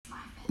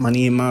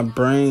Money in my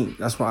brain,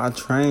 that's why I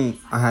train.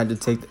 I had to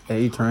take the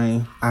A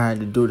train. I had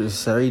to do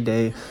this every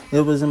day. It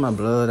was in my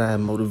blood, I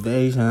had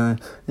motivation.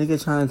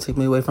 Nigga trying to take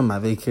me away from my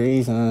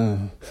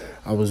vacation.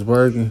 I was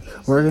working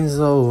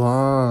so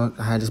hard.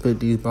 I had to spit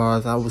these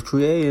bars. I was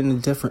creating a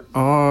different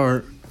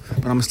art. But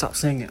I'm gonna stop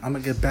singing. I'm gonna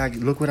get back.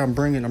 Look what I'm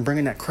bringing. I'm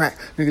bringing that crack.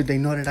 Nigga, they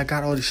know that I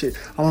got all this shit.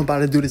 I'm about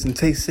to do this and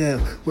take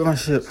sale. With my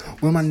shit,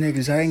 with my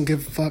niggas. I ain't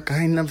give a fuck.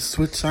 I ain't never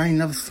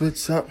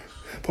switch up.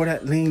 Pour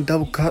that lean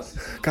double cup.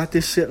 Got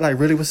this shit like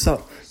really what's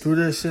up. Do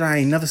this shit I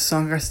ain't never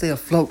sung. I stay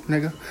afloat,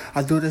 nigga.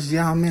 I do this,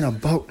 yeah, I'm in a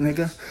boat,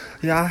 nigga.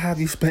 Yeah, I have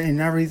you spitting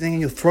everything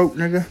in your throat,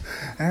 nigga.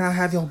 And I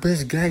have your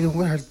bitch gagging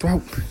with her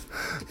throat.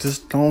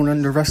 Just don't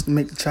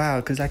underestimate the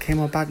child. Cause I came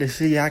up out this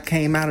shit. Yeah, I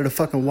came out of the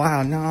fucking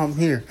wild. Now I'm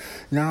here.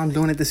 Now I'm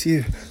doing it this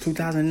year.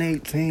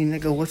 2018,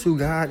 nigga, what you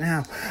got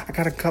now? I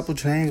got a couple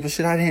chains, but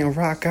shit I didn't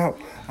rock out.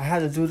 I had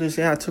to do this,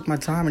 yeah, I took my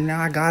time and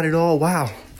now I got it all, wow.